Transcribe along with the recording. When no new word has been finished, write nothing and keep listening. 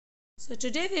So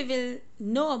today we will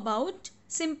know about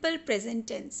simple present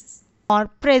tense or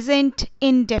present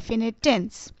indefinite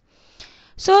tense.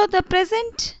 So the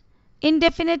present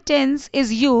indefinite tense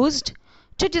is used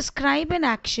to describe an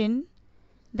action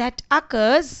that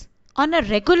occurs on a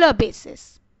regular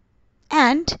basis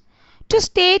and to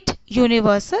state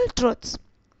universal truths.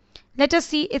 Let us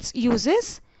see its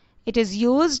uses. It is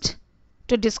used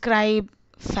to describe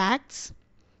facts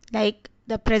like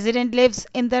the president lives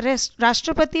in the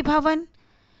Rashtrapati Bhavan.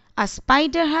 A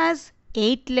spider has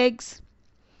 8 legs.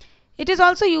 It is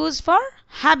also used for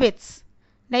habits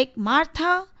like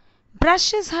Martha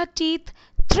brushes her teeth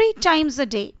 3 times a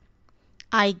day.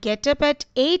 I get up at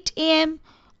 8 a.m.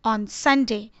 on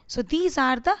Sunday. So these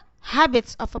are the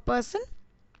habits of a person.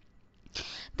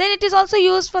 Then it is also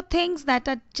used for things that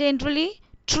are generally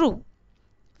true.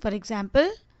 For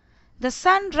example, the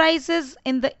sun rises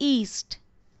in the east.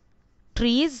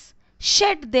 Trees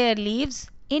shed their leaves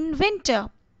in winter.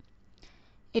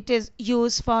 It is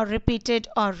used for repeated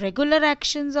or regular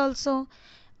actions also.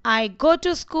 I go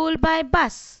to school by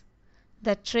bus.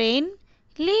 The train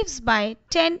leaves by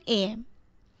 10 a.m.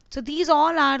 So these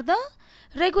all are the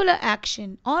regular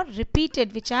action or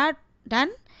repeated which are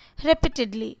done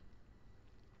repeatedly.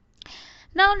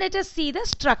 Now let us see the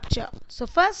structure. So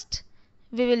first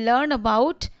we will learn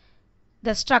about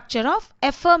the structure of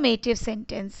affirmative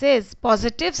sentences,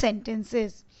 positive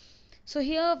sentences. So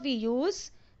here we use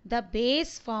the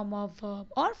base form of verb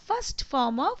or first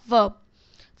form of verb.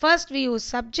 First we use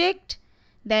subject,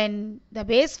 then the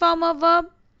base form of verb,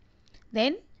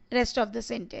 then rest of the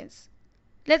sentence.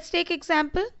 Let's take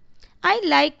example. I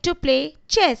like to play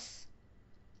chess.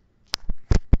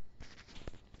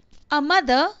 A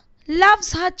mother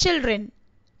loves her children.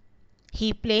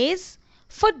 He plays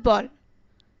football.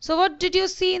 So what did you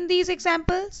see in these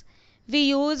examples? We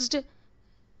used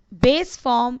base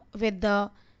form with the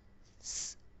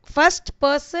first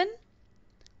person,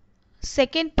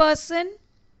 second person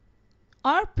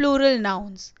or plural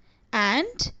nouns,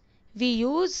 and we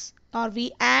use or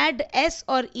we add s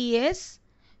or es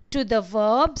to the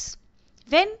verbs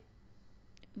when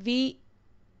we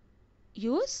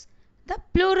use the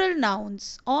plural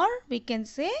nouns, or we can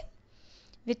say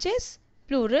which is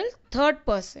plural third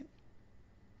person.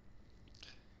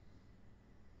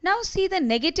 Now see the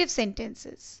negative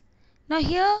sentences. Now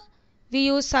here we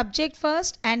use subject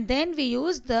first and then we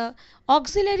use the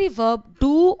auxiliary verb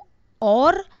do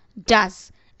or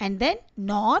does and then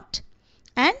not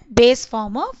and base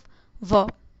form of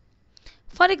verb.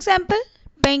 For example,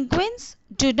 penguins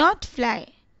do not fly.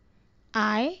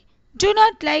 I do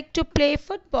not like to play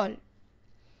football.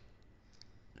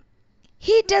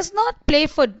 He does not play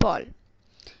football.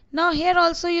 Now here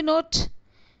also you note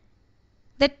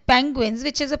that penguins,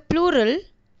 which is a plural,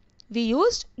 we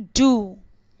used do.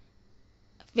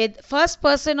 With first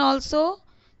person also,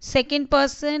 second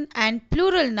person and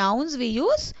plural nouns we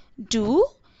use do,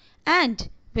 and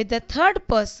with the third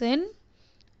person,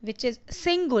 which is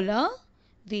singular,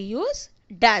 we use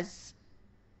does.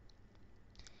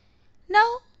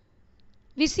 Now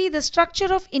we see the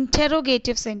structure of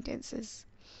interrogative sentences.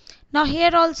 Now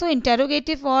here also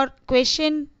interrogative or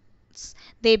questions,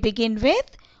 they begin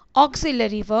with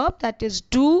auxiliary verb, that is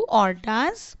do or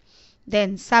does,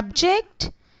 then subject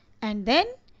and then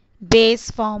base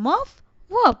form of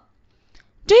verb.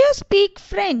 Do you speak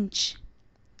French?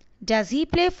 Does he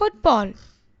play football?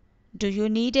 Do you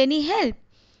need any help?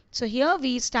 So here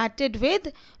we started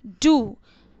with do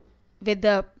with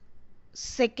the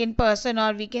second person,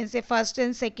 or we can say first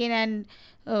and second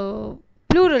and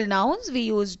plural nouns we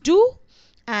use do,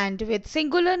 and with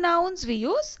singular nouns we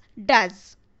use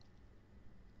does.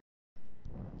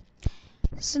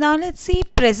 So now let's see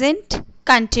present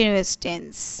continuous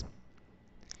tense.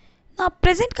 Now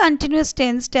present continuous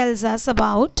tense tells us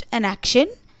about an action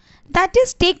that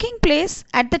is taking place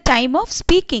at the time of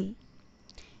speaking.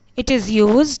 It is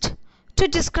used to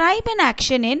describe an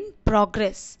action in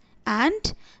progress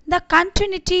and the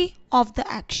continuity of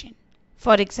the action.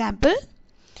 For example,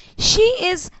 she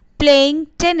is playing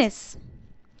tennis.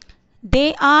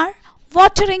 They are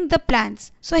watering the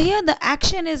plants. So here the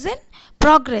action is in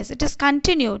progress. It is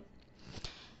continued.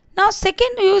 Now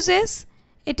second use is,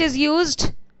 it is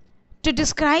used to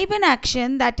describe an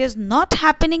action that is not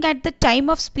happening at the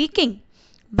time of speaking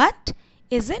but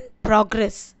is in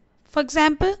progress. For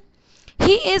example,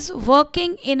 he is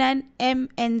working in an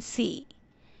MNC.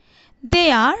 They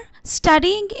are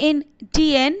studying in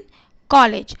DN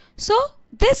college. So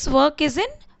this work is in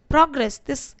progress.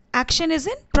 This action is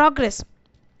in progress.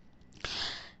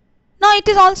 Now it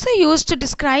is also used to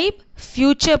describe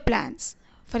future plans.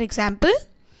 For example,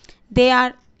 they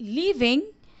are leaving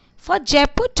for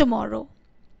Jaipur tomorrow.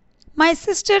 My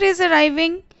sister is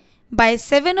arriving by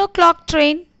 7 o'clock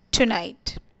train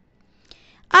tonight.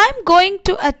 I'm going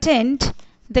to attend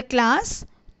the class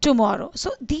tomorrow.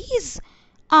 So these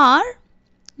are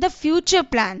the future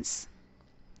plans.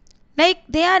 Like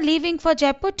they are leaving for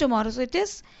Jaipur tomorrow. So it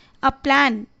is a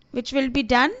plan which will be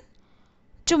done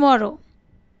tomorrow.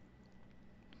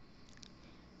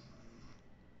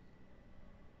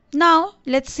 Now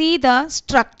let's see the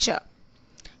structure.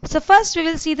 So first we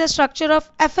will see the structure of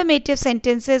affirmative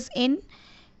sentences in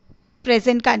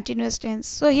present continuous tense.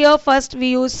 So here first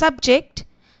we use subject,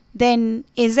 then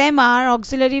is MR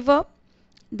auxiliary verb,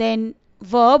 then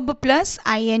verb plus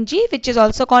ing, which is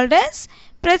also called as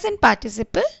present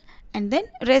participle, and then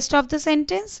rest of the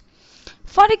sentence.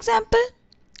 For example,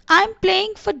 I'm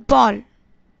playing football.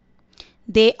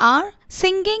 They are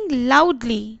singing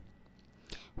loudly.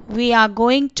 We are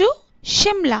going to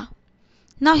Shimla.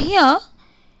 Now here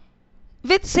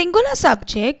with singular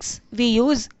subjects we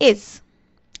use is,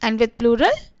 and with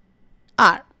plural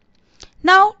are.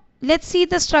 Now let's see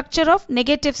the structure of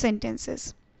negative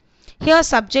sentences. Here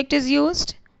subject is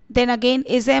used, then again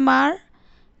is MR,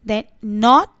 then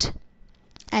not,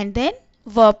 and then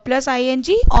verb plus ing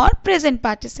or present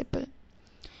participle.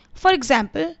 For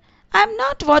example, I am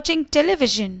not watching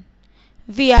television.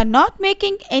 We are not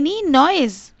making any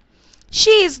noise.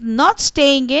 She is not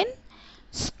staying in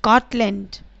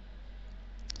Scotland.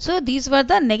 So these were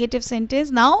the negative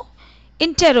sentences. Now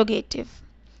interrogative,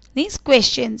 these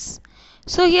questions.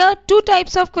 So here two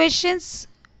types of questions.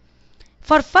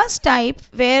 For first type,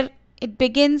 where it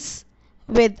begins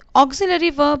with auxiliary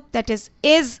verb, that is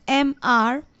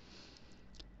MR,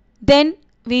 then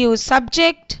we use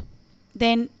subject,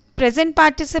 then present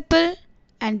participle,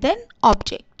 and then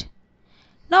object.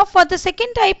 Now for the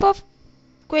second type of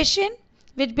question,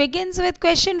 which begins with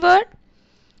question word,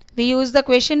 we use the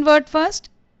question word first,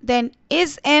 then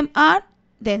is MR,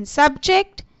 then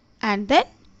subject, and then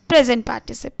present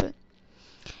participle.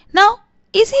 Now,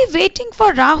 is he waiting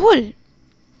for Rahul?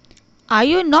 Are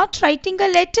you not writing a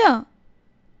letter?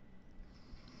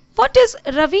 What is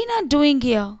Ravina doing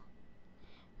here?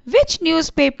 Which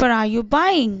newspaper are you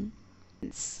buying?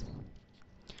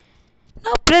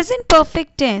 Now, present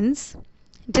perfect tense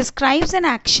describes an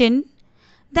action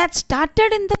that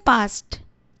started in the past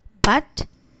but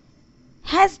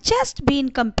has just been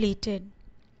completed.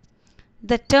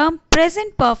 The term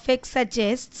present perfect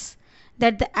suggests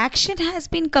that the action has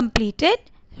been completed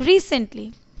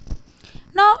recently.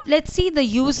 Now let's see the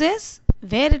uses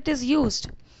where it is used.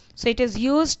 So it is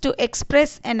used to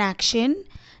express an action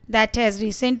that has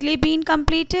recently been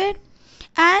completed,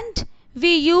 and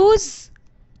we use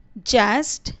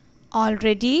just,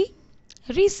 already,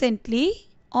 recently,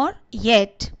 or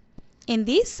yet in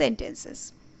these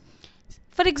sentences.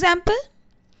 For example,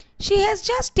 she has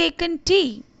just taken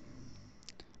tea.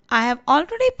 I have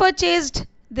already purchased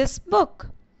this book.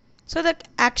 So the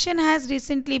action has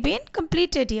recently been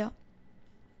completed here.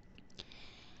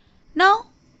 Now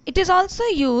it is also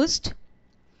used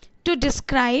to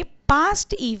describe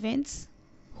past events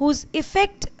whose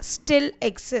effect still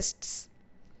exists.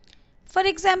 For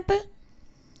example,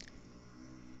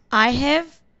 I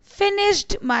have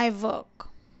finished my work.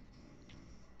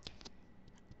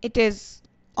 It is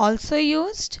also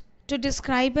used to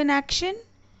describe an action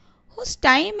whose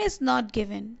time is not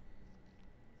given.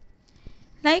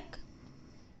 Like,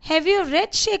 have you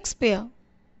read Shakespeare?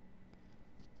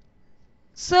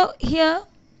 So here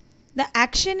the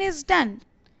action is done,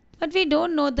 but we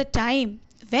don't know the time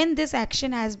when this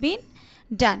action has been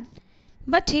done.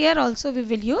 But here also we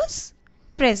will use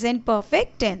present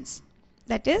perfect tense,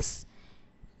 that is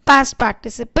past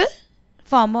participle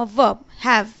form of verb,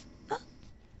 have.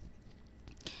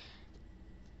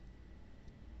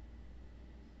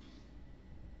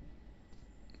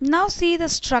 Now see the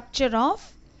structure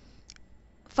of,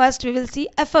 first we will see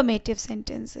affirmative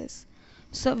sentences.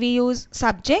 So we use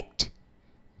subject,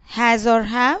 has or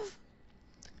have,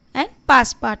 and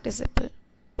past participle.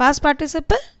 Past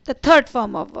participle, the third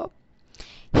form of verb.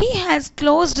 He has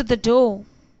closed the door.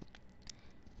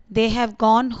 They have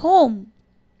gone home.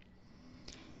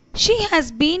 She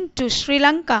has been to Sri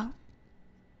Lanka.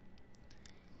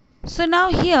 So now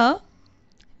here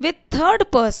with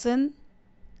third person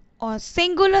or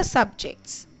singular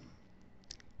subjects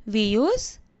we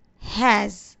use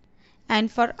has, and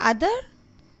for other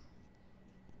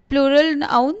plural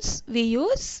nouns we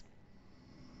use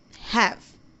have.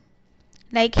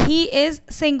 Like he is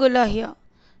singular here,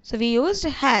 so we used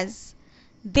has.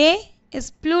 They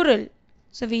is plural,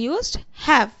 so we used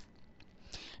have.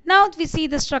 Now we see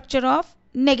the structure of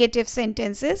negative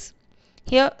sentences.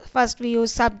 Here first we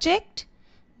use subject,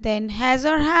 then has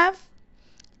or have,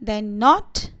 then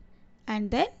not,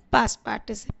 and then past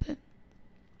participle.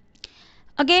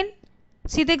 Again,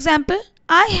 see the example.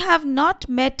 I have not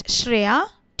met Shreya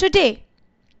today.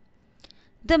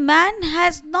 The man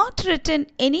has not written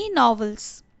any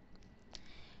novels.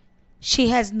 She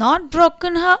has not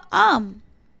broken her arm.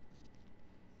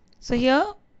 So here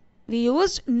we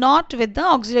used not with the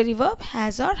auxiliary verb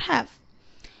has or have.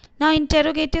 Now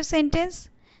interrogative sentence.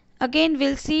 Again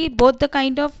we'll see both the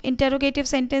kind of interrogative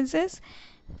sentences.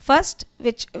 First,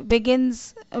 which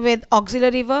begins with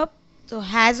auxiliary verb. So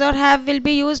has or have will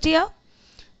be used here.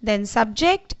 Then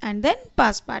subject and then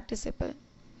past participle.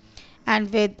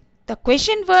 And with the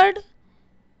question word,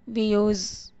 we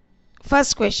use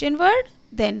first question word,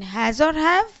 then has or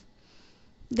have,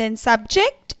 then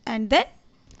subject and then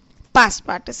past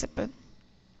participle.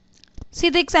 See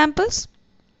the examples.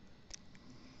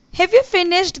 Have you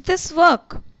finished this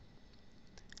work?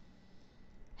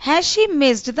 Has she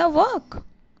missed the work?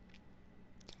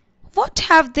 What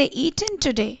have they eaten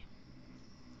today?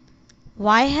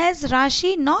 Why has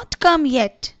Rashi not come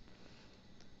yet?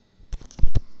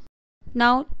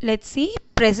 Now let's see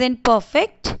present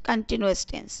perfect continuous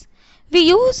tense. We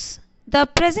use the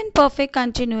present perfect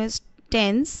continuous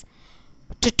tense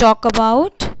to talk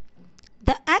about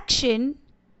the action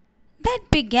that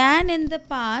began in the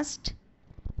past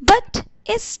but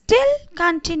is still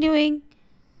continuing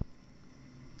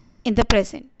in the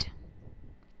present.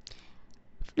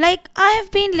 Like, I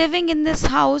have been living in this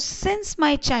house since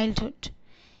my childhood.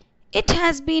 It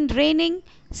has been raining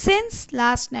since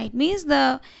last night. Means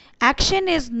the action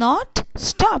is not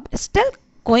stopped, still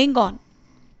going on.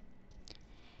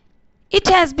 It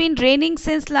has been raining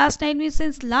since last night means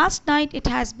since last night it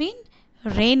has been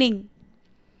raining.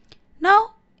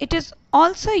 Now it is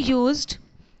also used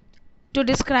to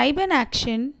describe an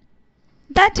action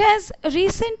that has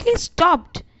recently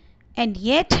stopped and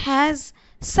yet has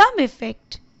some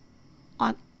effect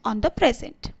on the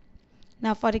present.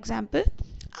 Now for example,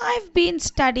 I've been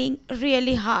studying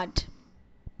really hard.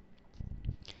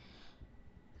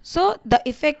 So the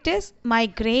effect is my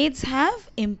grades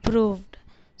have improved.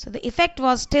 So the effect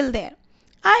was still there.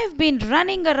 I've been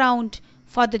running around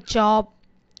for the job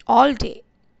all day.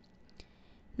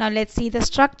 Now let's see the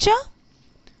structure.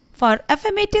 For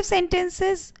affirmative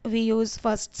sentences, we use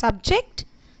first subject,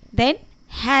 then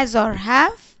has or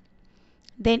have,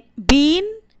 then been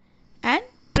and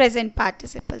present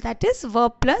participle, that is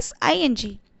verb plus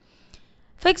ing.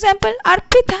 For example,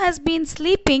 Arpit has been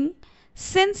sleeping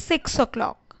since 6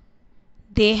 o'clock.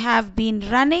 They have been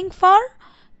running for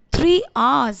 3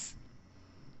 hours.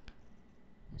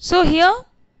 So here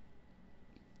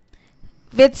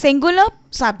with singular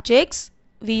subjects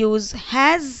we use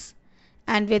has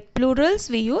and with plurals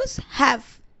we use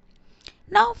have.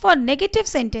 Now for negative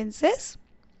sentences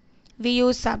we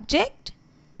use subject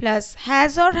plus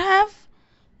has or have,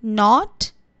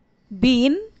 not,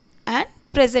 been and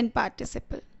present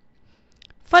participle.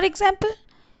 For example,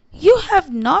 you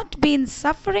have not been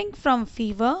suffering from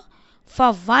fever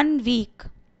for 1 week.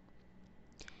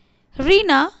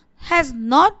 Reena has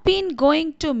not been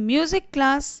going to music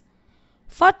class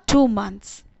for 2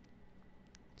 months.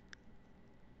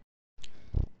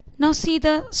 Now see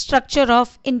the structure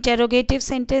of interrogative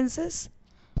sentences.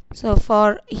 So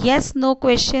for yes no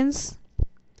questions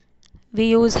we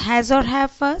use has or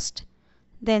have first,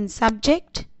 then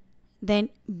subject, then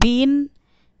been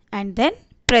and then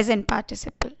present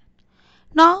participle.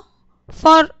 Now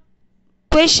for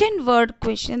question word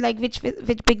question, like which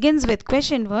begins with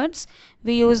question words,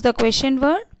 we use the question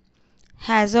word,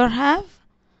 has or have,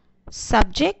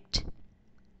 subject,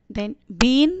 then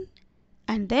been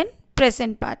and then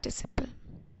present participle.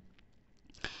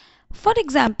 For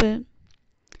example,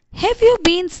 have you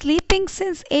been sleeping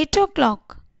since 8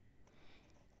 o'clock?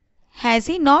 Has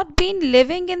he not been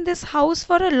living in this house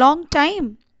for a long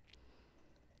time?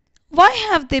 Why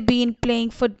have they been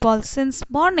playing football since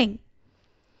morning?